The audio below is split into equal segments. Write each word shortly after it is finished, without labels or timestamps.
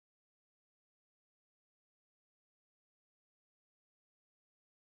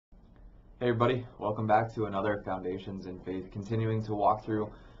Hey everybody, welcome back to another Foundations in Faith, continuing to walk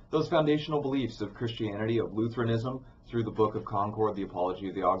through those foundational beliefs of Christianity, of Lutheranism, through the Book of Concord, the Apology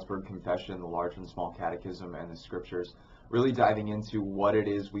of the Augsburg Confession, the Large and Small Catechism, and the Scriptures, really diving into what it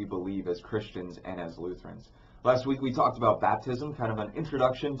is we believe as Christians and as Lutherans. Last week we talked about baptism, kind of an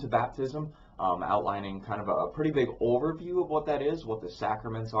introduction to baptism, outlining kind of a pretty big overview of what that is, what the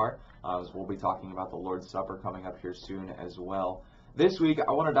sacraments are, as we'll be talking about the Lord's Supper coming up here soon as well. This week,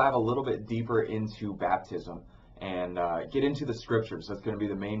 I want to dive a little bit deeper into baptism and get into the Scriptures. That's going to be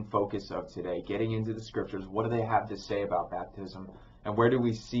the main focus of today, getting into the Scriptures. What do they have to say about baptism, and where do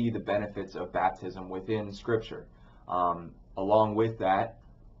we see the benefits of baptism within Scripture? Along with that,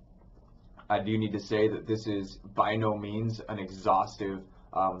 I do need to say that this is by no means an exhaustive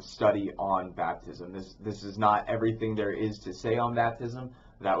study on baptism. This is not everything there is to say on baptism.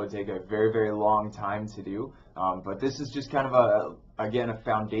 That would take a very, very long time to do. But this is just kind of a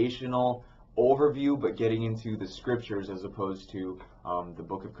foundational overview, but getting into the Scriptures as opposed to the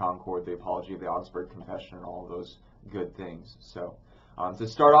Book of Concord, the Apology of the Augsburg Confession, and all of those good things. So to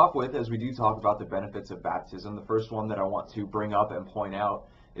start off with, as we do talk about the benefits of baptism, the first one that I want to bring up and point out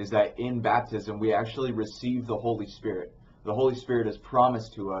is that in baptism, we actually receive the Holy Spirit. The Holy Spirit is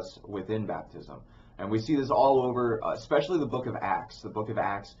promised to us within baptism. And we see this all over, especially the book of Acts. The book of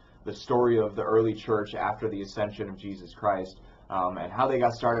Acts, the story of the early church after the ascension of Jesus Christ, and how they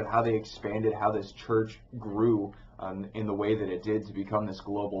got started, how they expanded, how this church grew in the way that it did to become this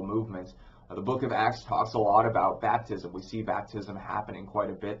global movement. The book of Acts talks a lot about baptism. We see baptism happening quite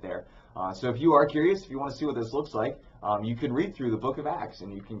a bit there. So if you are curious, if you want to see what this looks like, you can read through the book of Acts,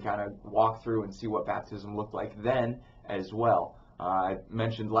 and you can kind of walk through and see what baptism looked like then as well. I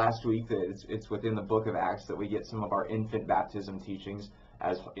mentioned last week that it's within the book of Acts that we get some of our infant baptism teachings,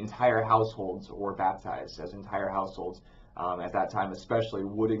 as entire households were baptized, as entire households at that time especially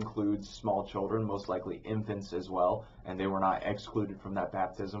would include small children, most likely infants as well, and they were not excluded from that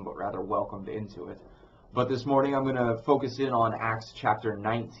baptism, but rather welcomed into it. But this morning I'm going to focus in on Acts chapter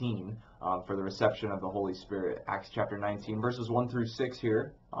 19 for the reception of the Holy Spirit. Acts chapter 19, verses 1 through 6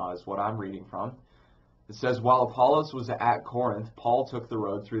 here is what I'm reading from. It says, "While Apollos was at Corinth, Paul took the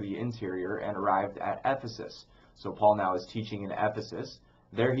road through the interior and arrived at Ephesus." So Paul now is teaching in Ephesus.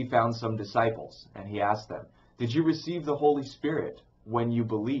 There he found some disciples, and he asked them, "Did you receive the Holy Spirit when you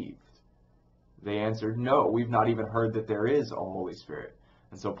believed?" They answered, "No, we've not even heard that there is a Holy Spirit."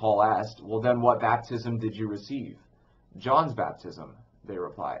 And so Paul asked, "Well, then what baptism did you receive?" "John's baptism," they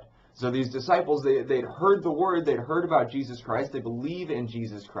replied. So these disciples, they'd heard the word, they'd heard about Jesus Christ, they believe in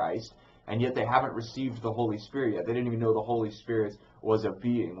Jesus Christ, and yet they haven't received the Holy Spirit yet. They didn't even know the Holy Spirit was a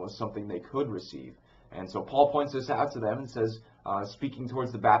being, was something they could receive. And so Paul points this out to them and says, speaking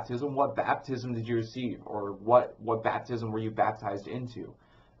towards the baptism, "What baptism did you receive?" Or what baptism were you baptized into?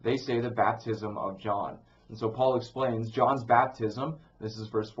 They say the baptism of John. And so Paul explains John's baptism, this is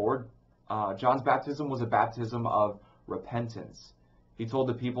verse 4, John's baptism was a baptism of repentance. He told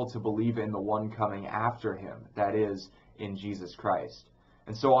the people to believe in the one coming after him, that is, in Jesus Christ.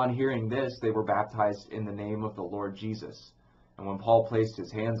 And so on hearing this, they were baptized in the name of the Lord Jesus. And when Paul placed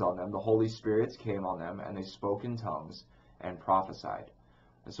his hands on them, the Holy Spirit came on them, and they spoke in tongues and prophesied.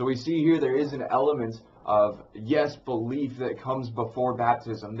 And so we see here there is an element of, yes, belief that comes before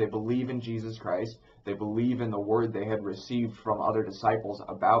baptism. They believe in Jesus Christ. They believe in the word they had received from other disciples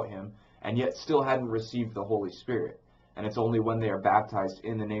about him, and yet still hadn't received the Holy Spirit. And it's only when they are baptized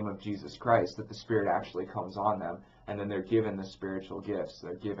in the name of Jesus Christ that the Spirit actually comes on them, and then they're given the spiritual gifts.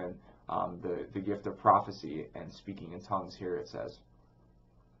 They're given the gift of prophecy and speaking in tongues here, it says.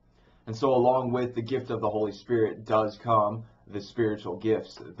 And so along with the gift of the Holy Spirit does come the spiritual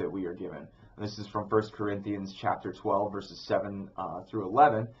gifts that we are given. And this is from 1 Corinthians chapter 12, verses 7 through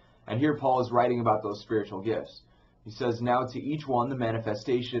 11. And here Paul is writing about those spiritual gifts. He says, "Now to each one the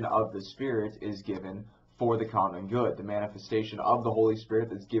manifestation of the Spirit is given for the common good." The manifestation of the Holy Spirit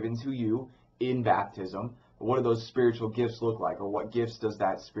that's given to you in baptism. What do those spiritual gifts look like, or what gifts does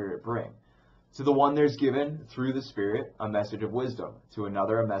that Spirit bring? To the one there's given, through the Spirit, a message of wisdom. To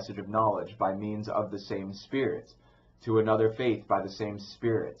another, a message of knowledge by means of the same Spirit. To another, faith by the same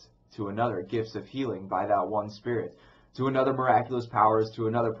Spirit. To another, gifts of healing by that one Spirit. To another, miraculous powers. To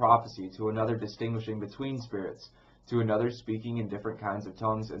another, prophecy. To another, distinguishing between spirits. To another, speaking in different kinds of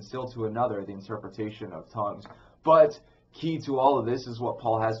tongues. And still to another, the interpretation of tongues. But key to all of this is what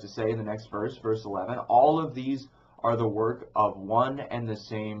Paul has to say in the next verse, verse 11. All of these are the work of one and the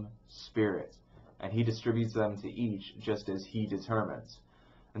same Spirit, and he distributes them to each just as he determines.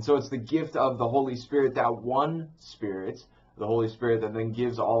 And so it's the gift of the Holy Spirit, that one Spirit, the Holy Spirit, that then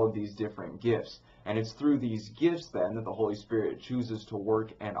gives all of these different gifts. And it's through these gifts then that the Holy Spirit chooses to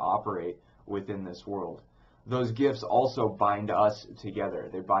work and operate within this world. Those gifts also bind us together.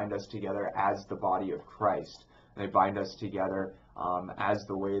 They bind us together as the body of Christ. They bind us together as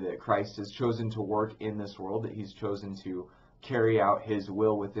the way that Christ has chosen to work in this world, that he's chosen to carry out his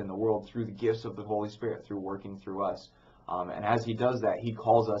will within the world through the gifts of the Holy Spirit, through working through us. And as he does that, he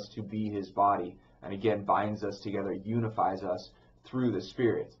calls us to be his body, and again binds us together, unifies us through the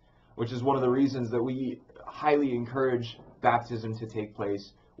Spirit, which is one of the reasons that we highly encourage baptism to take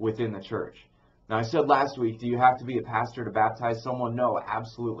place within the church. Now, I said last week, do you have to be a pastor to baptize someone? No,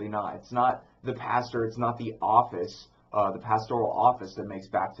 absolutely not. It's not the pastor, it's not the office, the pastoral office that makes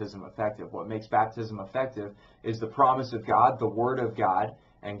baptism effective. What makes baptism effective is the promise of God, the Word of God,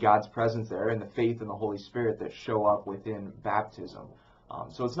 and God's presence there, and the faith in the Holy Spirit that show up within baptism.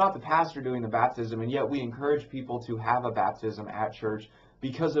 So it's not the pastor doing the baptism, and yet we encourage people to have a baptism at church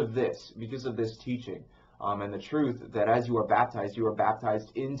because of this teaching. And the truth that as you are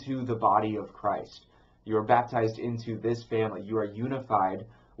baptized into the body of Christ. You are baptized into this family. You are unified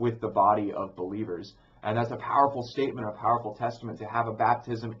with the body of believers. And that's a powerful statement, a powerful testament to have a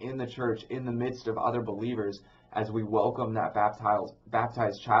baptism in the church, in the midst of other believers, as we welcome that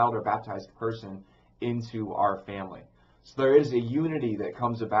baptized child or baptized person into our family. So there is a unity that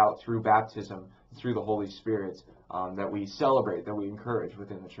comes about through baptism, through the Holy Spirit, that we celebrate, that we encourage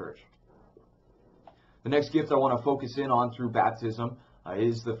within the church. The next gift I want to focus in on through baptism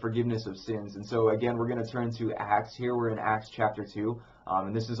is the forgiveness of sins. And so again, we're going to turn to Acts here. We're in Acts chapter 2.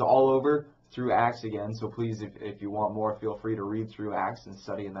 And this is all over through Acts again. So please, if you want more, feel free to read through Acts and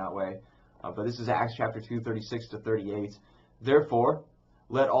study in that way. But this is Acts chapter 2, 36 to 38. Therefore,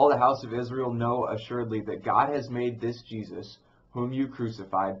 let all the house of Israel know assuredly that God has made this Jesus, whom you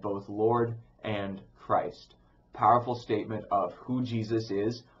crucified, both Lord and Christ. Powerful statement of who Jesus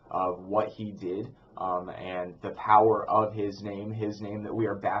is, of what he did, and the power of his name that we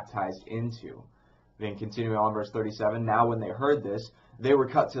are baptized into. Then continuing on, verse 37, now when they heard this, they were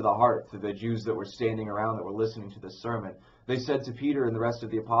cut to the heart, to the Jews that were standing around, that were listening to the sermon. They said to Peter and the rest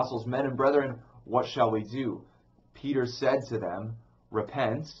of the apostles, men and brethren, what shall we do? Peter said to them,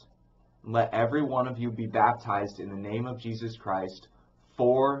 repent, and let every one of you be baptized in the name of Jesus Christ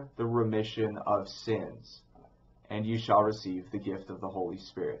for the remission of sins, and you shall receive the gift of the Holy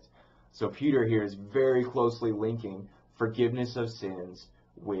Spirit. So Peter here is very closely linking forgiveness of sins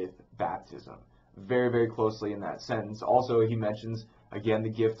with baptism. Very, very closely in that sentence. Also, he mentions, again, the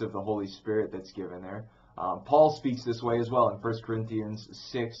gift of the Holy Spirit that's given there. Paul speaks this way as well in 1 Corinthians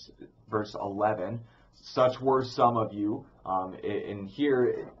 6, verse 11. Such were some of you. And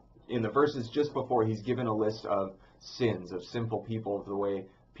here, in the verses just before, he's given a list of sins, of sinful people, the way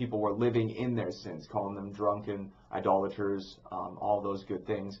people were living in their sins, calling them drunken, idolaters, all those good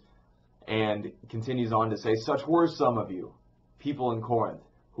things. And continues on to say, such were some of you, people in Corinth,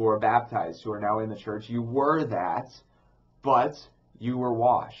 who are baptized, who are now in the church. You were that, but you were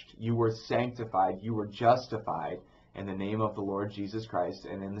washed, you were sanctified, you were justified in the name of the Lord Jesus Christ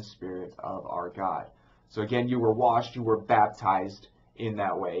and in the Spirit of our God. So again, you were washed, you were baptized in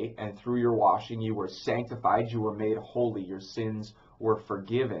that way, and through your washing you were sanctified, you were made holy, your sins were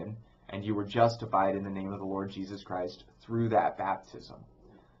forgiven, and you were justified in the name of the Lord Jesus Christ through that baptism.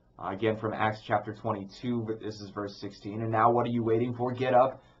 Again, from Acts chapter 22, this is verse 16. And now what are you waiting for? Get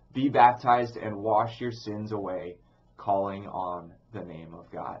up, be baptized, and wash your sins away, calling on the name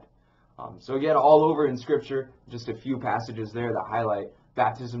of God. So again, all over in Scripture, just a few passages there that highlight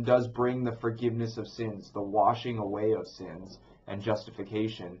baptism does bring the forgiveness of sins, the washing away of sins, and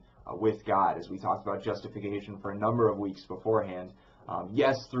justification with God, as we talked about justification for a number of weeks beforehand.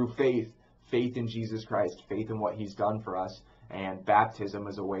 Yes, through faith in Jesus Christ, faith in what he's done for us, and baptism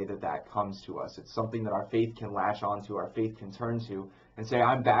is a way that comes to us. It's something that our faith can latch onto, our faith can turn to, and say,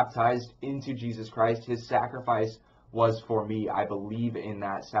 I'm baptized into Jesus Christ. His sacrifice was for me. I believe in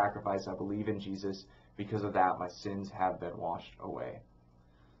that sacrifice. I believe in Jesus. Because of that, my sins have been washed away.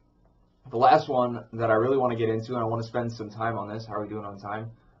 The last one that I really want to get into, and I want to spend some time on this. How are we doing on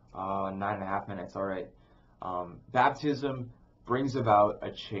time? 9.5 minutes. All right. Baptism brings about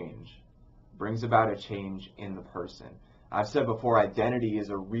a change. Brings about a change in the person. I've said before, identity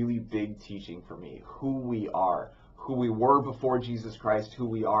is a really big teaching for me. Who we are, who we were before Jesus Christ, who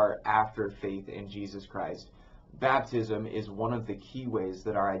we are after faith in Jesus Christ. Baptism is one of the key ways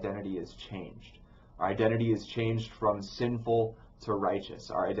that our identity is changed. Our identity is changed from sinful to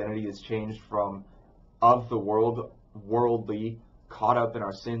righteous. Our identity is changed from of the world, worldly, caught up in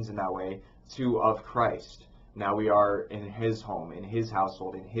our sins in that way, to of Christ. Now we are in his home, in his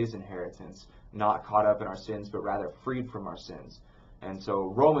household, in his inheritance, not caught up in our sins, but rather freed from our sins. And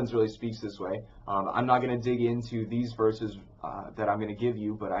so Romans really speaks this way. I'm not going to dig into these verses that I'm going to give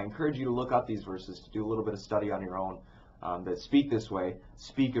you, but I encourage you to look up these verses, to do a little bit of study on your own, that speak this way,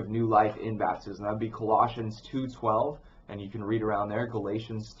 speak of new life in baptism. That would be Colossians 2:12, and you can read around there,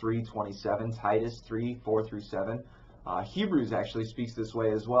 Galatians 3:27, Titus 3:4-7. Hebrews actually speaks this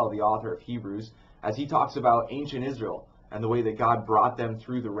way as well, the author of Hebrews, as he talks about ancient Israel and the way that God brought them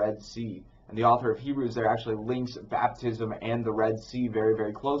through the Red Sea. And the author of Hebrews there actually links baptism and the Red Sea very,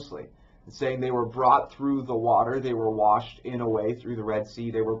 very closely. It's saying they were brought through the water, they were washed in a way through the Red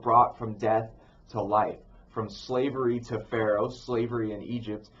Sea, they were brought from death to life, from slavery to Pharaoh, slavery in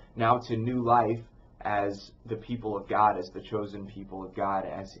Egypt, now to new life as the people of God, as the chosen people of God,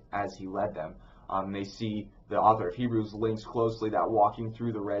 as he led them. They see the author of Hebrews links closely that walking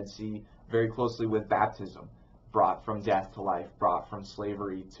through the Red Sea very closely with baptism, brought from death to life, brought from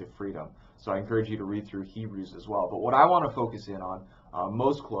slavery to freedom. So I encourage you to read through Hebrews as well. But what I want to focus in on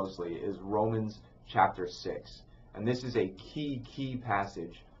most closely is Romans chapter 6. And this is a key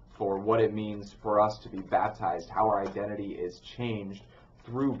passage for what it means for us to be baptized, how our identity is changed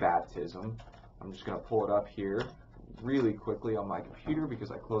through baptism. I'm just going to pull it up here really quickly on my computer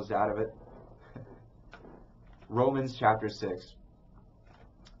because I closed out of it. Romans chapter 6.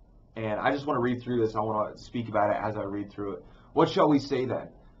 And I just want to read through this. I want to speak about it as I read through it. What shall we say then?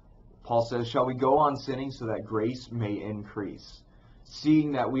 Paul says, shall we go on sinning so that grace may increase?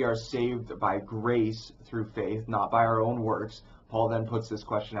 Seeing that we are saved by grace through faith, not by our own works. Paul then puts this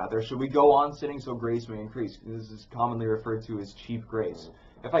question out there. Should we go on sinning so grace may increase? This is commonly referred to as cheap grace.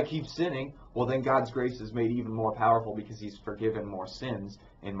 If I keep sinning, well then God's grace is made even more powerful because he's forgiven more sins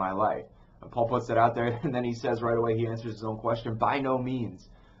in my life. And Paul puts that out there, and then he says right away, he answers his own question, by no means.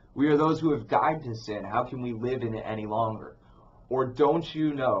 We are those who have died to sin. How can we live in it any longer? Or don't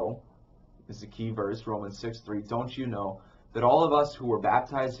you know, this is a key verse, Romans 6:3, don't you know that all of us who were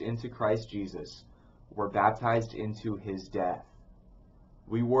baptized into Christ Jesus were baptized into his death?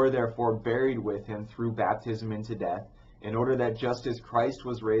 We were therefore buried with him through baptism into death, in order that just as Christ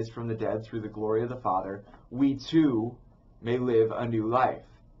was raised from the dead through the glory of the Father, we too may live a new life.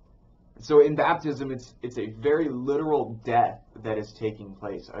 So in baptism, it's a very literal death that is taking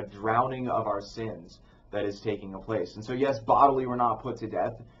place, a drowning of our sins that is taking place. And so yes, bodily we're not put to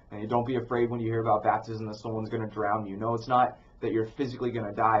death, and don't be afraid when you hear about baptism that someone's going to drown you. No, it's not that you're physically going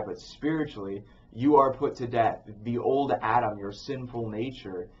to die, but spiritually you are put to death. The old Adam, your sinful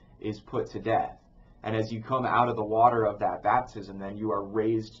nature, is put to death. And as you come out of the water of that baptism, then you are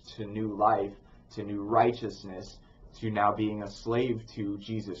raised to new life, to new righteousness, to now being a slave to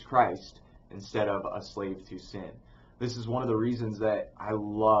Jesus Christ instead of a slave to sin. This is one of the reasons that I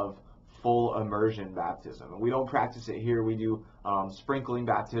love full immersion baptism. And we don't practice it here. We do sprinkling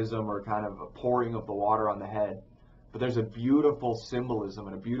baptism or kind of a pouring of the water on the head. But there's a beautiful symbolism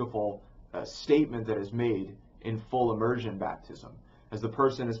and a beautiful statement that is made in full immersion baptism. As the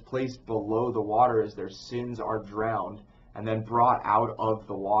person is placed below the water, as their sins are drowned, and then brought out of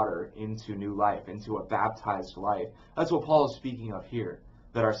the water into new life, into a baptized life. That's what Paul is speaking of here,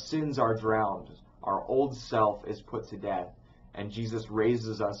 that our sins are drowned, our old self is put to death, and Jesus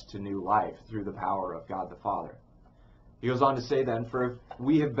raises us to new life through the power of God the Father. He goes on to say then, for if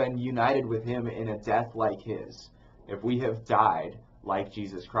we have been united with him in a death like his, if we have died like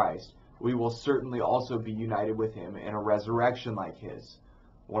Jesus Christ, we will certainly also be united with him in a resurrection like his.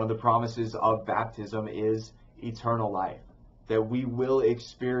 One of the promises of baptism is eternal life, that we will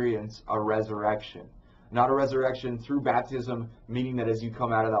experience a resurrection. Not a resurrection through baptism, meaning that as you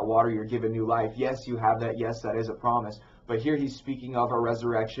come out of that water, you're given new life. Yes, you have that. Yes, that is a promise. But here he's speaking of a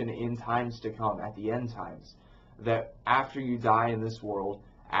resurrection in times to come, at the end times. That after you die in this world,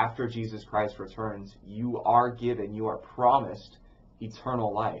 after Jesus Christ returns, you are given, you are promised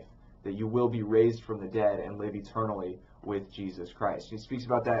eternal life. That you will be raised from the dead and live eternally with Jesus Christ. He speaks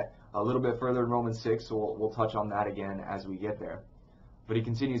about that a little bit further in Romans 6, so we'll touch on that again as we get there. But he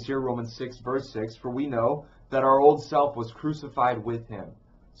continues here, Romans 6, verse 6, for we know that our old self was crucified with him,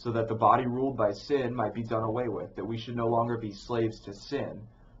 so that the body ruled by sin might be done away with, that we should no longer be slaves to sin,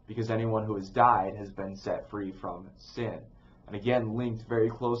 because anyone who has died has been set free from sin. And again, linked very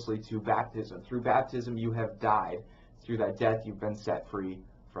closely to baptism. Through baptism you have died. Through that death you've been set free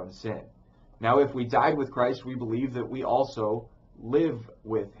from sin. Now if we died with Christ, we believe that we also live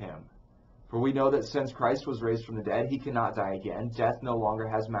with him. For we know that since Christ was raised from the dead, he cannot die again. Death no longer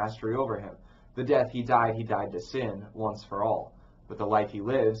has mastery over him. The death he died to sin once for all. But the life he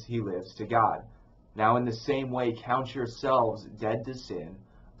lives to God. Now in the same way, count yourselves dead to sin,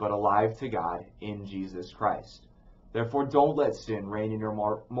 but alive to God in Jesus Christ. Therefore don't let sin reign in your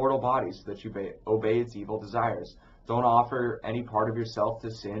mortal body so that you obey its evil desires. Don't offer any part of yourself to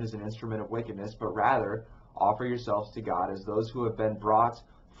sin as an instrument of wickedness, but rather offer yourselves to God as those who have been brought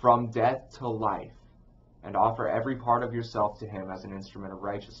from death to life, and offer every part of yourself to him as an instrument of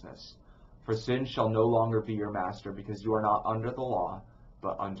righteousness. For sin shall no longer be your master, because you are not under the law,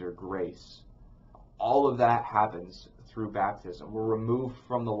 but under grace. All of that happens through baptism. We're removed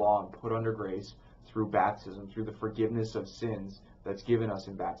from the law and put under grace through baptism, through the forgiveness of sins that's given us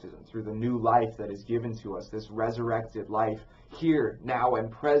in baptism, through the new life that is given to us, this resurrected life here, now, and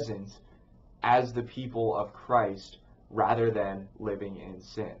present as the people of Christ, rather than living in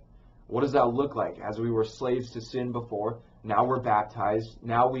sin. What does that look like? As we were slaves to sin before, now we're baptized,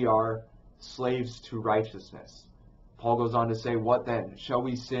 now we are slaves to righteousness. Paul goes on to say, what then? Shall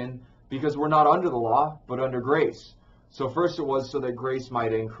we sin? Because we're not under the law, but under grace. So first it was so that grace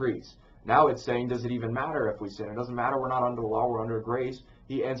might increase. Now it's saying, does it even matter if we sin? It doesn't matter, we're not under the law, we're under grace.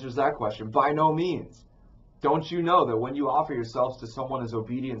 He answers that question, by no means. Don't you know that when you offer yourselves to someone as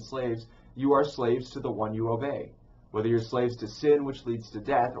obedient slaves, you are slaves to the one you obey? Whether you're slaves to sin, which leads to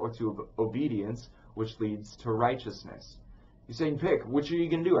death, or to obedience, which leads to righteousness. He's saying, pick, which are you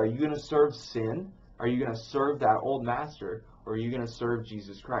going to do? Are you going to serve sin? Are you going to serve that old master? Or are you going to serve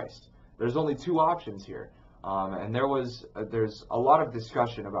Jesus Christ? There's only two options here. And there's a lot of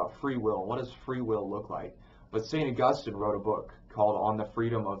discussion about free will. What does free will look like? But St. Augustine wrote a book called On the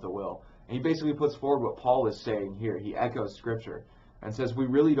Freedom of the Will. And he basically puts forward what Paul is saying here. He echoes Scripture and says we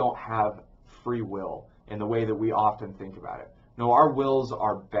really don't have free will in the way that we often think about it. No, our wills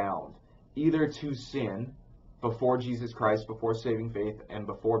are bound either to sin before Jesus Christ, before saving faith, and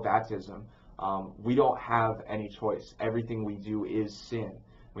before baptism. We don't have any choice. Everything we do is sin.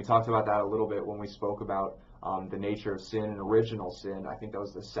 We talked about that a little bit when we spoke about the nature of sin and original sin. I think that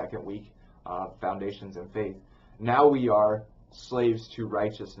was the second week, Foundations in Faith. Now we are slaves to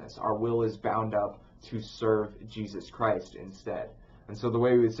righteousness. Our will is bound up to serve Jesus Christ instead. And so the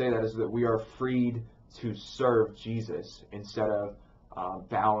way we would say that is that we are freed to serve Jesus instead of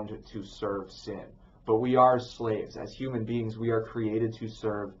bound to serve sin. But we are slaves. As human beings, we are created to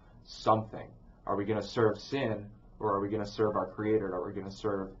serve something. Are we going to serve sin, or are we going to serve our Creator? Or are we going to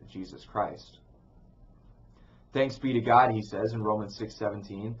serve Jesus Christ? Thanks be to God, he says in Romans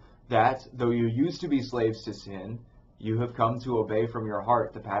 6:17, that though you used to be slaves to sin, you have come to obey from your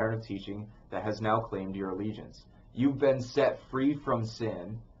heart the pattern of teaching that has now claimed your allegiance. You've been set free from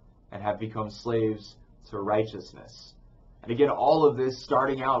sin and have become slaves to righteousness. And again, all of this,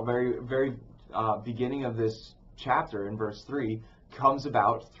 starting out very beginning of this chapter in verse 3, comes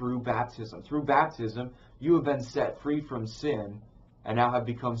about through baptism. Through baptism, you have been set free from sin and now have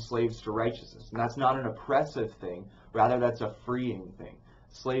become slaves to righteousness. And that's not an oppressive thing. Rather, that's a freeing thing.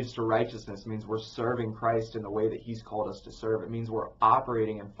 Slaves to righteousness means we're serving Christ in the way that he's called us to serve. It means we're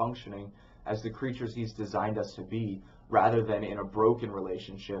operating and functioning as the creatures he's designed us to be, rather than in a broken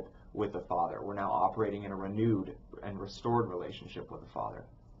relationship with the Father. We're now operating in a renewed and restored relationship with the Father.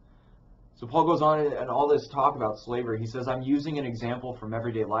 So Paul goes on in all this talk about slavery. He says, I'm using an example from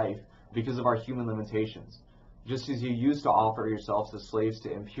everyday life because of our human limitations. Just as you used to offer yourselves as slaves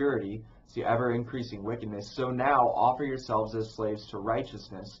to impurity, to ever-increasing wickedness, so now offer yourselves as slaves to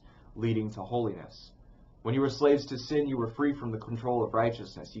righteousness, leading to holiness. When you were slaves to sin, you were free from the control of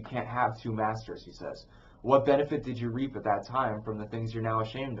righteousness. You can't have two masters, he says. What benefit did you reap at that time from the things you're now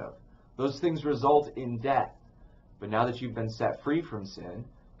ashamed of? Those things result in death. But now that you've been set free from sin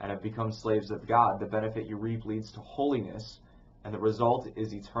and have become slaves of God, the benefit you reap leads to holiness, and the result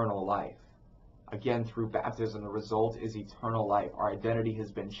is eternal life. Again, through baptism, the result is eternal life. Our identity has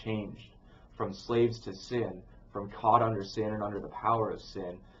been changed from slaves to sin, from caught under sin and under the power of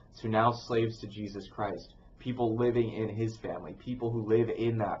sin, to now slaves to Jesus Christ. People living in his family, people who live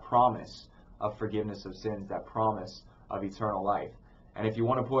in that promise of forgiveness of sins, that promise of eternal life. And if you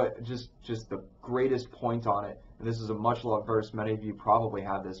want to put just the greatest point on it, and this is a much loved verse, many of you probably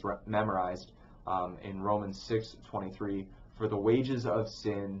have this memorized in Romans 6:23, for the wages of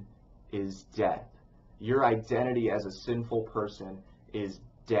sin is death. Your identity as a sinful person is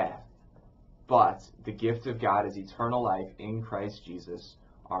death. But the gift of God is eternal life in Christ Jesus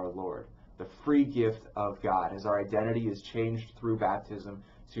our Lord. The free gift of God, as our identity is changed through baptism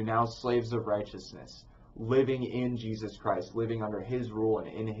to now slaves of righteousness, living in Jesus Christ, living under his rule and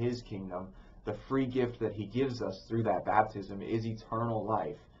in his kingdom. The free gift that he gives us through that baptism is eternal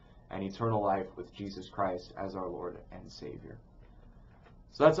life, and eternal life with Jesus Christ as our Lord and Savior.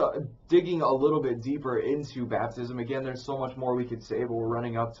 So that's digging a little bit deeper into baptism. Again, there's so much more we could say, but we're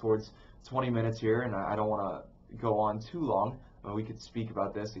running up towards 20 minutes here, and I don't want to go on too long. We could speak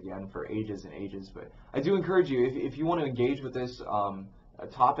about this again for ages and ages, but I do encourage you, if you want to engage with this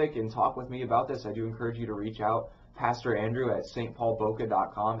topic and talk with me about this, I do encourage you to reach out Pastor Andrew at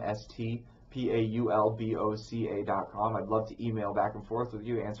stpaulboca.com, stpaulboca.com. I'd love to email back and forth with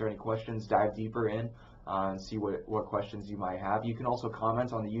you, answer any questions, dive deeper in, and see what questions you might have. You can also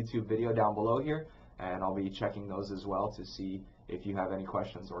comment on the YouTube video down below here, and I'll be checking those as well to see if you have any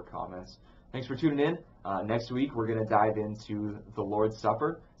questions or comments. Thanks for tuning in. Next week, we're going to dive into the Lord's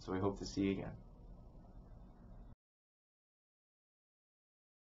Supper, so we hope to see you again.